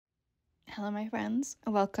Hello, my friends.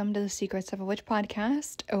 Welcome to the Secrets of a Witch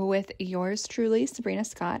podcast with yours truly, Sabrina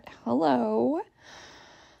Scott. Hello.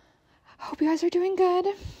 Hope you guys are doing good.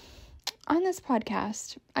 On this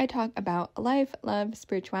podcast, I talk about life, love,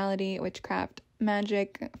 spirituality, witchcraft,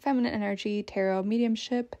 magic, feminine energy, tarot,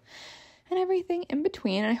 mediumship, and everything in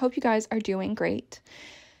between. And I hope you guys are doing great.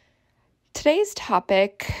 Today's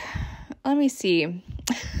topic, let me see.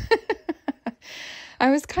 I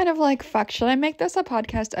was kind of like, fuck, should I make this a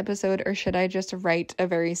podcast episode or should I just write a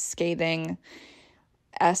very scathing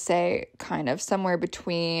essay kind of somewhere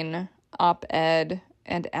between op-ed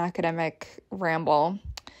and academic ramble?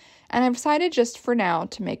 And I've decided just for now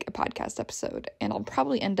to make a podcast episode, and I'll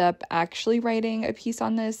probably end up actually writing a piece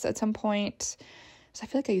on this at some point. So I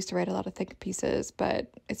feel like I used to write a lot of think pieces, but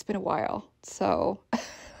it's been a while. So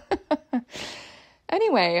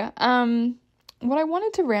anyway, what I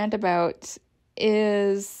wanted to rant about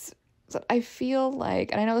is that I feel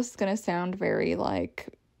like, and I know this is going to sound very like,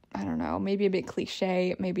 I don't know, maybe a bit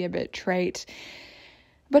cliche, maybe a bit trite,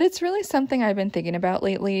 but it's really something I've been thinking about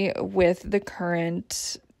lately with the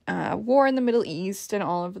current war in the Middle East and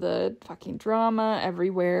all of the fucking drama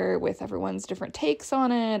everywhere with everyone's different takes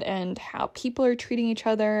on it and how people are treating each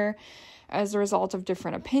other as a result of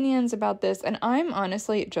different opinions about this. And I'm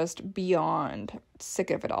honestly just beyond sick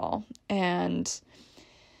of it all. And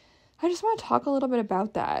I just want to talk a little bit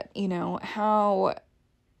about that, how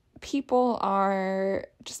people are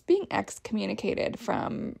just being excommunicated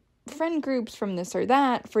from friend groups, from this or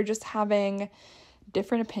that, for just having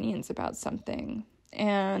different opinions about something.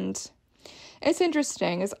 And it's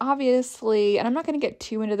interesting, is obviously, and I'm not going to get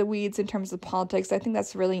too into the weeds in terms of politics. I think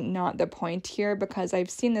that's really not the point here, because I've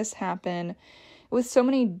seen this happen with so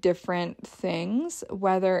many different things,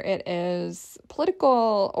 whether it is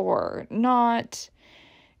political or not.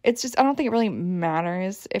 It's just, I don't think it really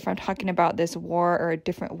matters if I'm talking about this war or a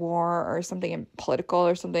different war or something in political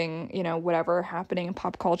or something, whatever happening in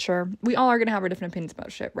pop culture. We all are going to have our different opinions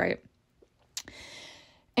about shit, right?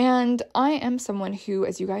 And I am someone who,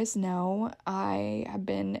 as you guys know, I have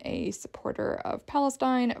been a supporter of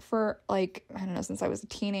Palestine for since I was a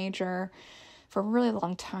teenager, for a really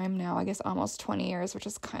long time now, I guess almost 20 years, which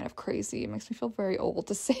is kind of crazy. It makes me feel very old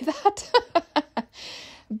to say that.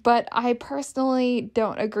 But I personally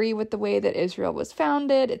don't agree with the way that Israel was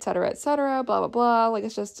founded, et cetera, blah, blah, blah. I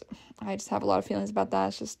just have a lot of feelings about that.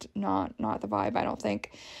 It's just not the vibe, I don't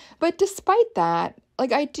think. But despite that,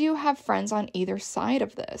 I do have friends on either side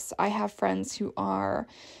of this. I have friends who are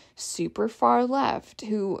super far left,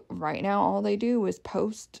 who right now all they do is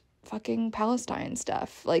post fucking Palestine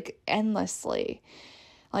stuff, endlessly.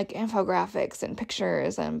 Infographics and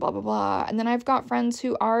pictures and blah, blah, blah. And then I've got friends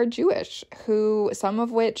who are Jewish, some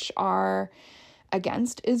of which are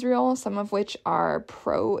against Israel, some of which are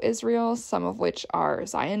pro-Israel, some of which are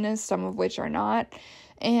Zionists, some of which are not.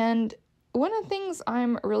 And one of the things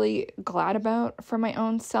I'm really glad about for my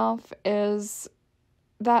own self is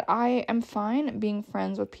that I am fine being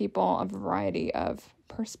friends with people of a variety of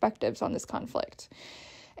perspectives on this conflict.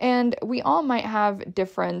 And we all might have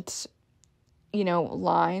different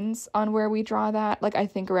lines on where we draw that. I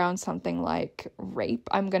think around something like rape,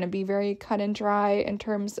 I'm going to be very cut and dry in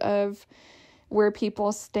terms of where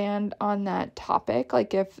people stand on that topic.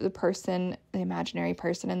 If the imaginary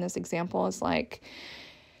person in this example is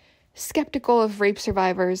skeptical of rape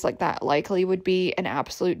survivors, that likely would be an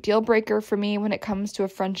absolute deal breaker for me when it comes to a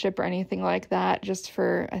friendship or anything like that, just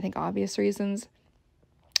for, I think, obvious reasons.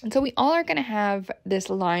 And so we all are going to have this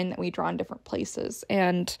line that we draw in different places.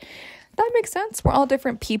 And that makes sense. We're all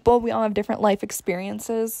different people. We all have different life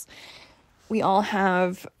experiences. We all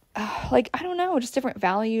have, just different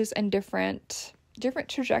values and different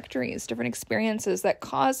trajectories, different experiences that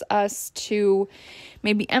cause us to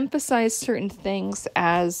maybe emphasize certain things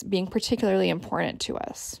as being particularly important to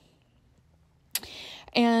us.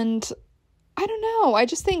 And I don't know. I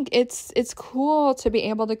just think it's cool to be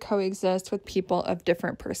able to coexist with people of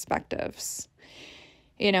different perspectives.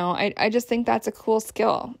 I just think that's a cool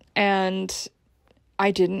skill. And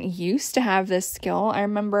I didn't used to have this skill. I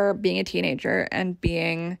remember being a teenager and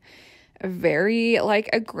being very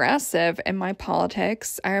aggressive in my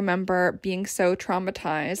politics. I remember being so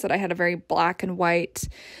traumatized that I had a very black and white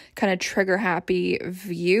kind of trigger happy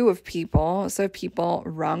view of people. So if people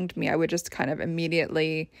wronged me, I would just kind of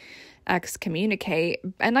immediately excommunicate.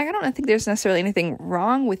 And I don't think there's necessarily anything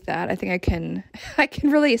wrong with that. I think I can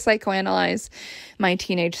really psychoanalyze my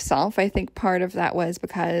teenage self. I think part of that was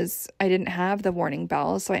because I didn't have the warning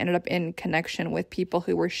bells, so I ended up in connection with people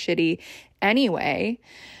who were shitty anyway.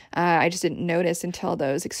 I just didn't notice until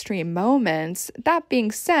those extreme moments. That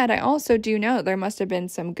being said, I also do know there must have been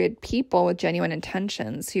some good people with genuine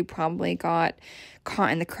intentions who probably got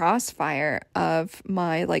caught in the crossfire of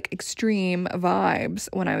my like extreme vibes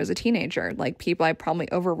when I was a teenager, like people I probably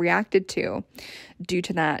overreacted to due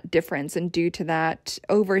to that difference and due to that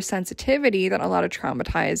oversensitivity that a lot of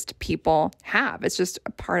traumatized people have. It's just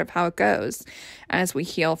a part of how it goes as we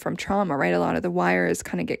heal from trauma, right? A lot of the wires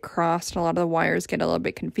kind of get crossed, a lot of the wires get a little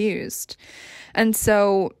bit confused. And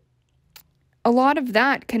so a lot of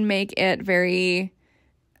that can make it very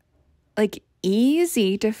like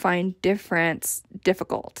easy to find difference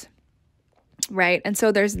difficult, right? And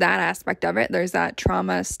so there's that aspect of it. There's that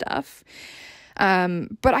trauma stuff.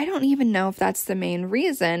 But I don't even know if that's the main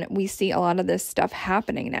reason we see a lot of this stuff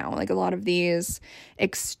happening now. Like a lot of these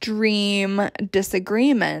extreme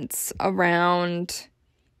disagreements around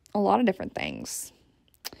a lot of different things.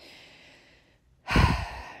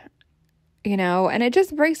 And it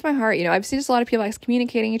just breaks my heart. I've seen just a lot of people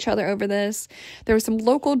excommunicating each other over this. There was some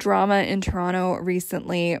local drama in Toronto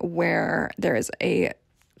recently where there's a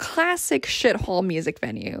classic shithole music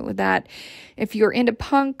venue that if you're into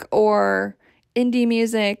punk or indie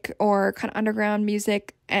music or kind of underground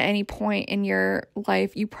music at any point in your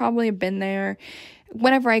life, you probably have been there.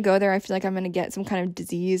 Whenever I go there, I feel like I'm going to get some kind of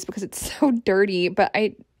disease because it's so dirty, but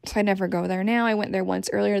I never go there now. I went there once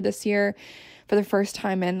earlier this year for the first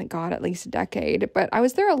time in, God, at least a decade. But I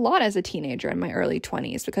was there a lot as a teenager in my early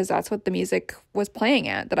 20s because that's what the music was playing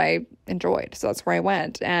at that I enjoyed. So that's where I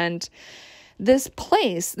went. And this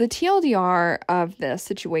place, the TLDR of this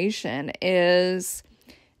situation is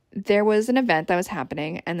there was an event that was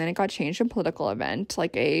happening and then it got changed to a political event,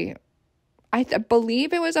 like I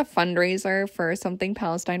believe it was a fundraiser for something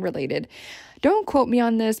Palestine related. Don't quote me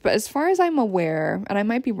on this, but as far as I'm aware, and I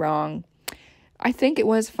might be wrong, I think it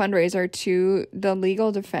was a fundraiser to the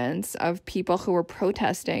legal defense of people who were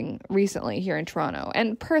protesting recently here in Toronto.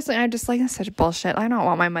 And personally, I'm just like, that's such bullshit. I don't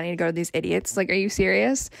want my money to go to these idiots. Like, are you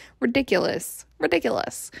serious? Ridiculous.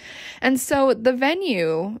 And so the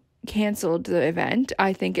venue canceled the event.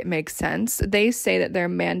 I think it makes sense. They say that their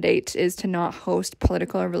mandate is to not host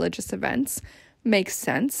political or religious events. Makes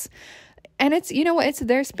sense. And it's, it's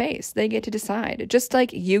their space. They get to decide. Just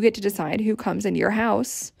like you get to decide who comes in your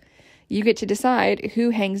house. You get to decide who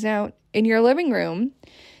hangs out in your living room.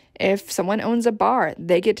 If someone owns a bar,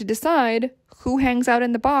 they get to decide who hangs out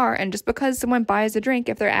in the bar. And just because someone buys a drink,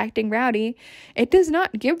 if they're acting rowdy, it does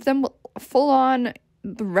not give them full-on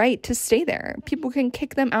the right to stay there. People can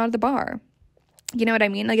kick them out of the bar. You know what I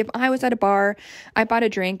mean? Like if I was at a bar, I bought a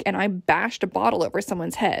drink, and I bashed a bottle over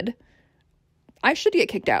someone's head, I should get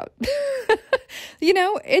kicked out.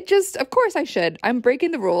 Of course I should. I'm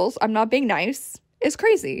breaking the rules. I'm not being nice. It's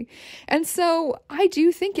crazy. And so I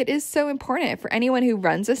do think it is so important for anyone who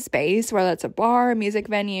runs a space, whether it's a bar, a music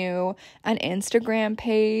venue, an Instagram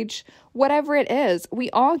page, whatever it is,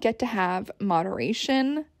 we all get to have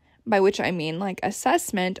moderation, by which I mean like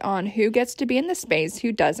assessment on who gets to be in the space,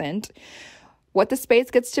 who doesn't, what the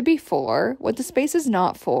space gets to be for, what the space is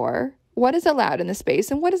not for, what is allowed in the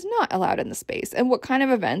space and what is not allowed in the space, and what kind of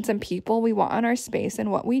events and people we want on our space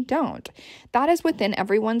and what we don't. That is within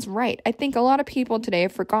everyone's right. I think a lot of people today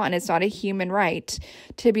have forgotten it's not a human right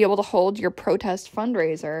to be able to hold your protest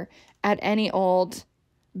fundraiser at any old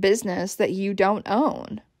business that you don't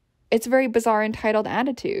own. It's a very bizarre entitled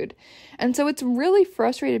attitude. And so it's really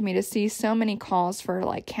frustrated me to see so many calls for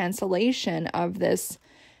like cancellation of this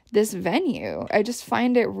venue. I just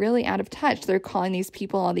find it really out of touch. They're calling these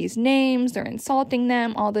people all these names, they're insulting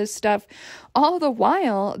them, all this stuff. All the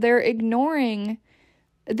while, they're ignoring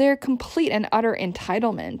their complete and utter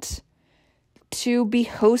entitlement to be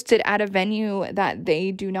hosted at a venue that they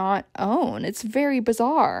do not own. It's very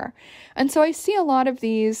bizarre. And so I see a lot of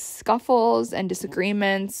these scuffles and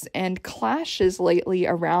disagreements and clashes lately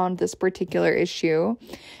around this particular issue.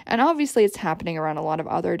 And obviously it's happening around a lot of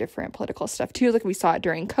other different political stuff too. Like we saw it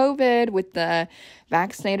during COVID with the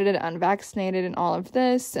vaccinated and unvaccinated and all of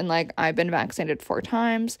this. And like I've been vaccinated 4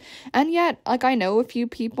 times. And yet like I know a few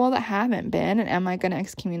people that haven't been, and am I going to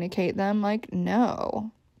excommunicate them? Like,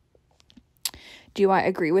 no. Do I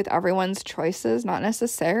agree with everyone's choices? Not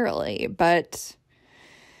necessarily, but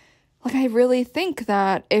like I really think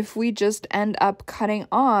that if we just end up cutting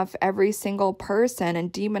off every single person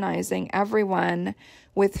and demonizing everyone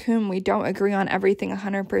with whom we don't agree on everything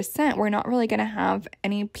 100%, we're not really going to have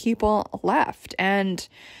any people left. And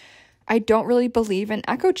I don't really believe in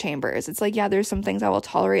echo chambers. It's like, yeah, there's some things I will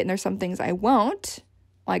tolerate and there's some things I won't.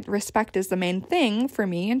 Like respect is the main thing for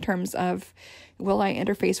me in terms of, will I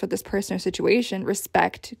interface with this person or situation?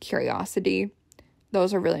 Respect, curiosity,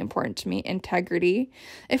 Those are really important to me. Integrity.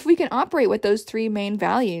 If we can operate with those 3 main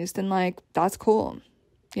values, then like, that's cool,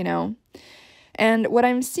 you know? And what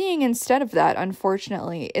I'm seeing instead of that,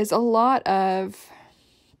 unfortunately, is a lot of,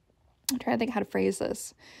 I'm trying to think how to phrase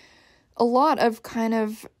this, a lot of kind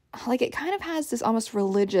of, like, it kind of has this almost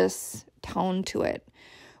religious tone to it,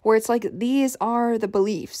 where it's like, these are the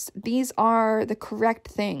beliefs, these are the correct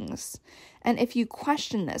things. And if you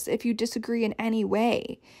question this, if you disagree in any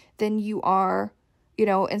way, then you are, you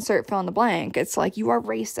know, insert fill in the blank. It's like, you are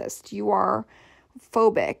racist, you are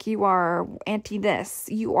phobic, you are anti this,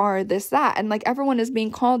 you are this, that. And like, everyone is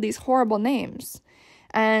being called these horrible names.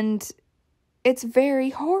 And it's very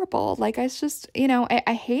horrible. Like, it's just, you know,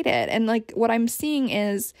 I hate it. And like, what I'm seeing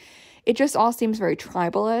is, it just all seems very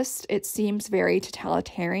tribalist. It seems very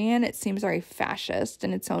totalitarian. It seems very fascist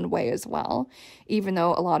in its own way as well. Even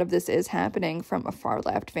though a lot of this is happening from a far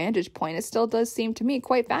left vantage point, it still does seem to me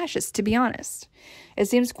quite fascist, to be honest. It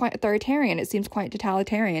seems quite authoritarian. It seems quite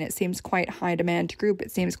totalitarian. It seems quite high demand group. It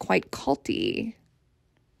seems quite culty.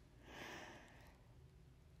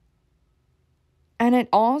 And it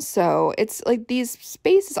also, it's like these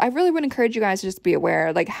spaces, I really would encourage you guys to just be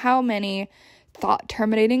aware, like how many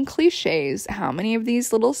thought-terminating cliches, how many of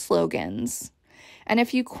these little slogans. And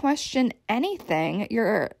if you question anything,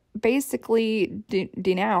 you're basically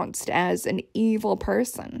denounced as an evil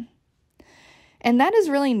person. And that is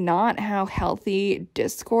really not how healthy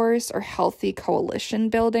discourse or healthy coalition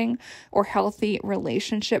building or healthy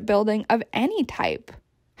relationship building of any type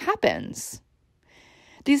happens.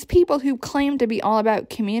 These people who claim to be all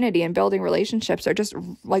about community and building relationships are just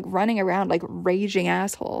like running around like raging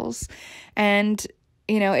assholes. And,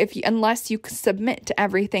 you know, unless you submit to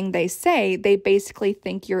everything they say, they basically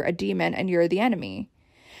think you're a demon and you're the enemy.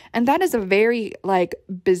 And that is a very like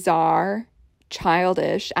bizarre,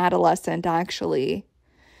 childish, adolescent, actually,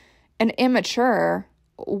 an immature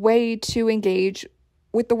way to engage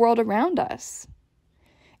with the world around us.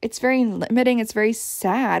 It's very limiting. It's very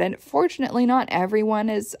sad. And fortunately, not everyone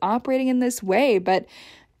is operating in this way. But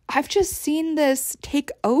I've just seen this take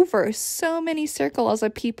over so many circles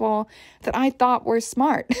of people that I thought were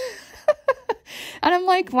smart. And I'm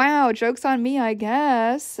like, wow, joke's on me, I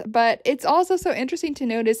guess. But it's also so interesting to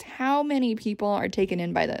notice how many people are taken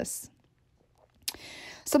in by this.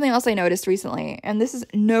 Something else I noticed recently, and this is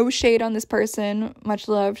no shade on this person, much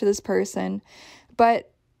love to this person, but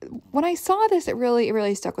when I saw this, it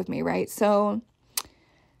really stuck with me, right? So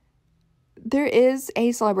there is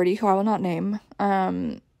a celebrity who I will not name,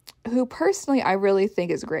 who personally I really think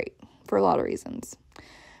is great for a lot of reasons.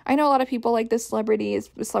 I know a lot of people like this celebrity.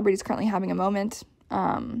 The celebrity is currently having a moment.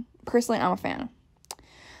 Personally, I'm a fan.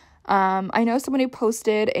 I know someone who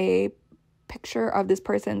posted a picture of this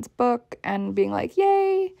person's book and being like,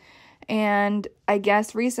 yay. And I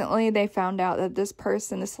guess recently they found out that this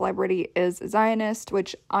person, the celebrity, is a Zionist,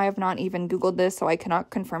 which I have not even Googled this, so I cannot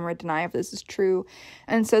confirm or deny if this is true.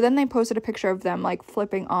 And so then they posted a picture of them like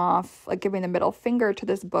flipping off, like giving the middle finger to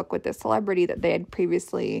this book with this celebrity that they had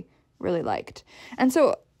previously really liked. And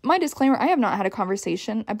so my disclaimer, I have not had a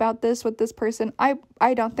conversation about this with this person. I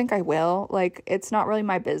don't think I will. Like, it's not really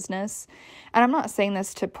my business. And I'm not saying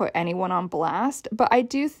this to put anyone on blast, but I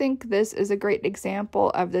do think this is a great example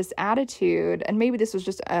of this attitude. And maybe this was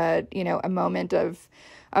just a moment of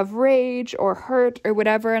rage or hurt or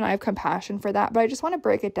whatever, and I have compassion for that. But I just want to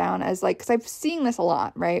break it down as like, because I've seen this a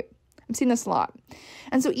lot, right? I've seen this a lot.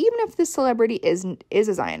 And so even if this celebrity is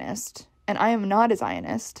a Zionist, and I am not a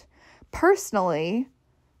Zionist, personally,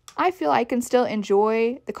 I feel I can still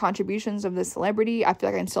enjoy the contributions of this celebrity. I feel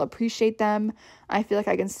like I can still appreciate them. I feel like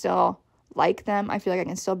I can still like them. I feel like I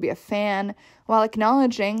can still be a fan while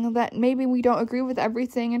acknowledging that maybe we don't agree with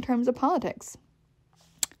everything in terms of politics.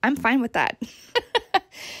 I'm fine with that.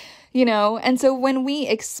 And so when we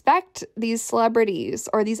expect these celebrities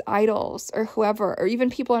or these idols or whoever, or even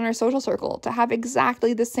people in our social circle to have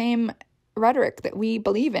exactly the same rhetoric that we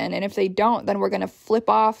believe in, and if they don't, then we're going to flip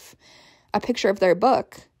off a picture of their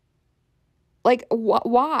book. Like,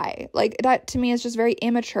 why? Like, that to me is just very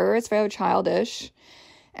immature. It's very childish.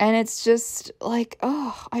 And it's just like,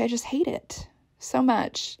 oh, I just hate it so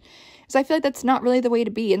much. Because I feel like that's not really the way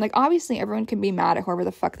to be. And like, obviously everyone can be mad at whoever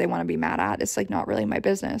the fuck they want to be mad at. It's like not really my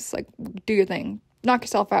business. Like, do your thing. Knock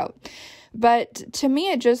yourself out. But to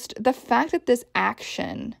me, the fact that this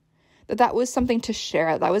action, that was something to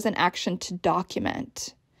share, that was an action to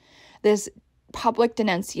document this public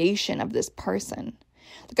denunciation of this person.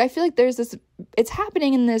 Like, I feel like it's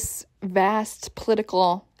happening in this vast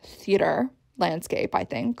political theater landscape, I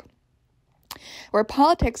think, where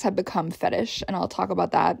politics have become fetish, and I'll talk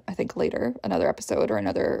about that, I think, later, another episode or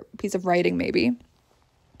another piece of writing maybe.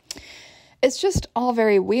 it's just all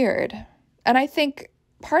very weird. And I think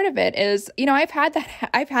part of it is, I've had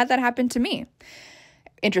that happen to me.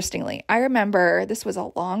 Interestingly, I remember this was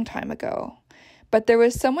a long time ago, but there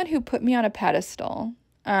was someone who put me on a pedestal.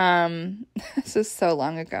 This is so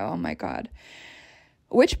long ago. Oh my God.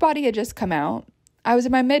 Witchbody had just come out. I was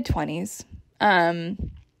in my mid-20s.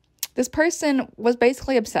 This person was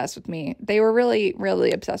basically obsessed with me. They were really,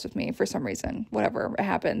 really obsessed with me for some reason. Whatever, it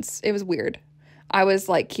happens. It was weird. I was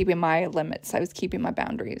like keeping my limits. I was keeping my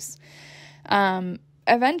boundaries.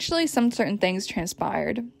 Eventually, some certain things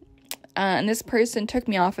transpired. And this person took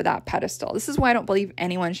me off of that pedestal. This is why I don't believe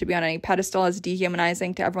anyone should be on any pedestal. It's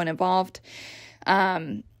dehumanizing to everyone involved.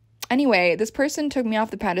 Anyway, this person took me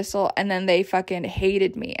off the pedestal and then they fucking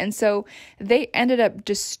hated me. And so they ended up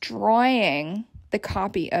destroying the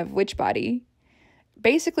copy of Witchbody,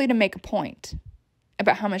 basically to make a point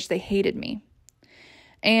about how much they hated me.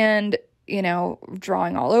 And,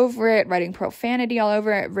 drawing all over it, writing profanity all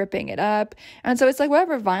over it, ripping it up. And so it's like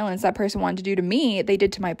whatever violence that person wanted to do to me, they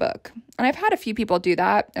did to my book. And I've had a few people do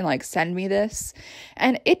that and like send me this.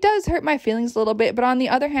 And it does hurt my feelings a little bit. But on the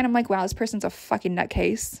other hand, I'm like, wow, this person's a fucking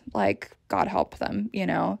nutcase. Like, God help them,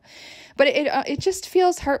 But it just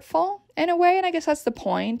feels hurtful in a way. And I guess that's the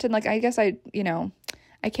point. And like, I guess I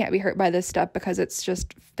can't be hurt by this stuff because it's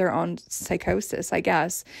just their own psychosis, I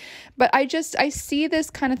guess. But I see this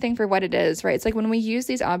kind of thing for what it is, right? It's like when we use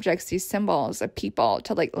these objects, these symbols of people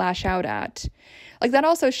to like lash out at, like that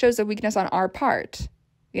also shows a weakness on our part.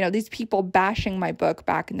 These people bashing my book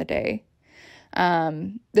back in the day.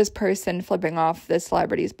 This person flipping off this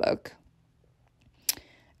celebrity's book.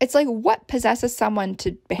 It's like, what possesses someone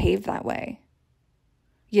to behave that way?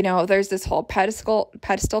 There's this whole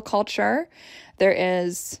pedestal culture. There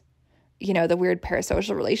is, the weird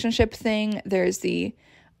parasocial relationship thing. There's the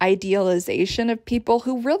idealization of people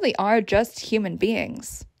who really are just human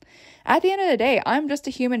beings. At the end of the day, I'm just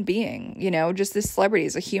a human being, just this celebrity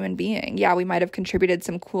is a human being. Yeah, we might have contributed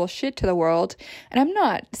some cool shit to the world, and I'm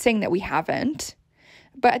not saying that we haven't,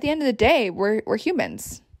 but at the end of the day, we're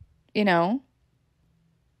humans, And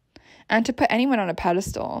to put anyone on a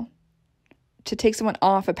pedestal, to take someone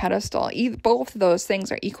off a pedestal, both of those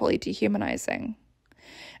things are equally dehumanizing.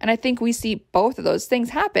 And I think we see both of those things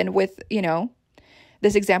happen with,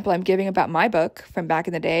 this example I'm giving about my book from back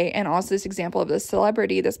in the day, and also this example of this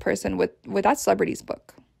person with that celebrity's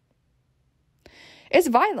book. It's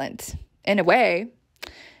violent in a way.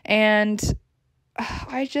 And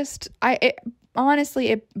honestly,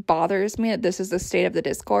 it bothers me that this is the state of the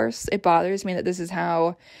discourse. It bothers me that this is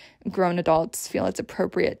how grown adults feel it's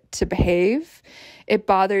appropriate to behave. It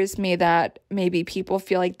bothers me that maybe people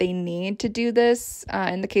feel like they need to do this,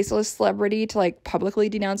 in the case of a celebrity, to like publicly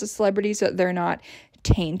denounce a celebrity so that they're not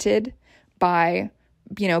tainted by,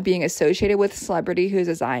 being associated with a celebrity who's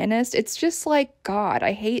a Zionist. It's just like, God,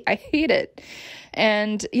 I hate it.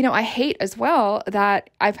 And, I hate as well that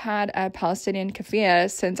I've had a Palestinian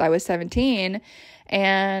keffiyeh since I was 17,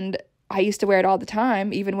 and I used to wear it all the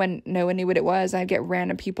time, even when no one knew what it was. I'd get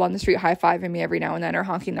random people on the street high-fiving me every now and then, or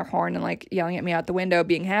honking their horn and like yelling at me out the window,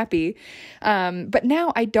 being happy. But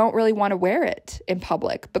now I don't really want to wear it in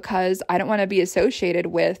public because I don't want to be associated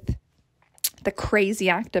with the crazy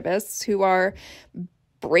activists who are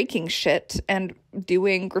breaking shit and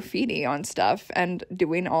doing graffiti on stuff and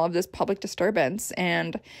doing all of this public disturbance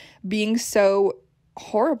and being so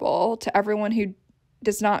horrible to everyone who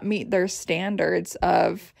does not meet their standards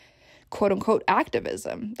of quote unquote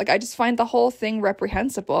activism. Like, I just find the whole thing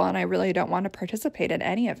reprehensible, and I really don't want to participate in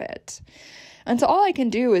any of it. And so all I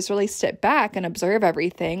can do is really sit back and observe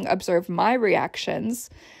everything, observe my reactions,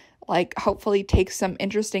 like hopefully take some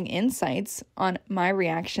interesting insights on my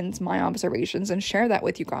reactions, my observations, and share that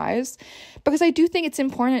with you guys. Because I do think it's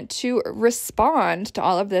important to respond to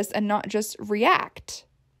all of this and not just react.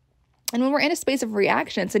 And when we're in a space of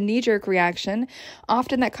reaction, it's a knee-jerk reaction.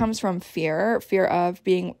 Often that comes from fear of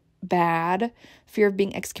being bad, fear of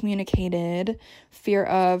being excommunicated, fear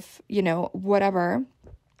of, whatever.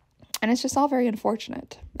 And it's just all very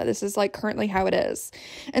unfortunate that this is like currently how it is.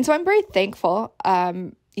 And so I'm very thankful,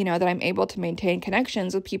 that I'm able to maintain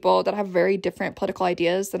connections with people that have very different political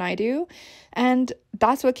ideas than I do. And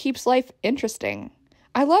that's what keeps life interesting.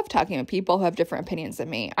 I love talking with people who have different opinions than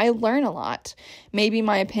me. I learn a lot. Maybe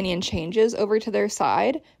my opinion changes over to their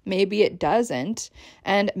side. Maybe it doesn't.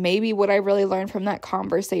 And maybe what I really learned from that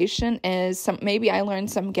conversation is maybe I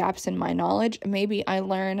learned some gaps in my knowledge. Maybe I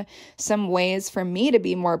learn some ways for me to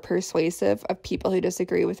be more persuasive of people who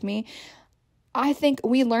disagree with me. I think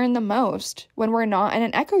we learn the most when we're not in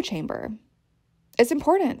an echo chamber. It's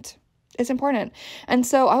important. It's important. And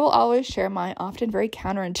so I will always share my often very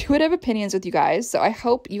counterintuitive opinions with you guys. So I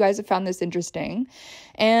hope you guys have found this interesting.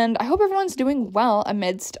 And I hope everyone's doing well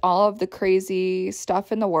amidst all of the crazy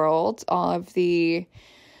stuff in the world, all of the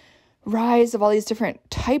rise of all these different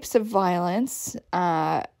types of violence.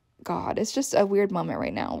 God, it's just a weird moment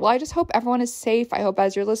right now. Well, I just hope everyone is safe. I hope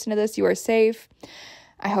as you're listening to this, you are safe.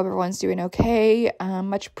 I hope everyone's doing okay.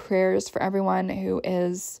 Much prayers for everyone who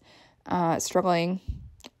is struggling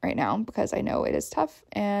right now, because I know it is tough.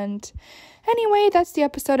 And anyway, that's the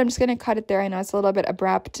episode. I'm just going to cut it there. I know it's a little bit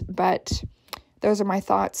abrupt, but those are my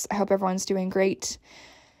thoughts. I hope everyone's doing great.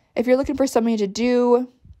 If you're looking for something to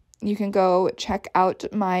do, you can go check out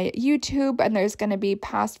my YouTube, and there's going to be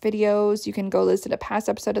past videos. You can go listen to past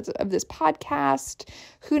episodes of this podcast.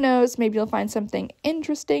 Who knows? Maybe you'll find something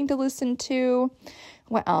interesting to listen to.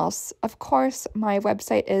 What else? Of course, my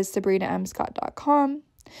website is sabrinamscott.com.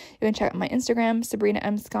 You can check out my Instagram, Sabrina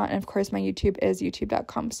M. Scott, and of course my YouTube is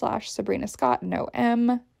youtube.com/Sabrina Scott, no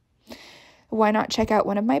M. Why not check out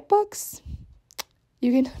one of my books?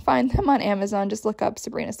 You can find them on Amazon. Just look up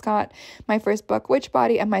Sabrina Scott. My first book,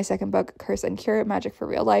 Witchbody, and my second book, Curse and Cure, Magic for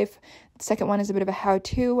Real Life. The second one is a bit of a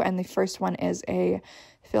how-to, and the first one is a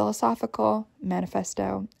philosophical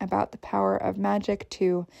manifesto about the power of magic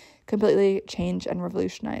to completely change and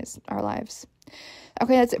revolutionize our lives.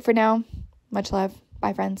 Okay, that's it for now. Much love.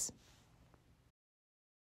 Bye, friends.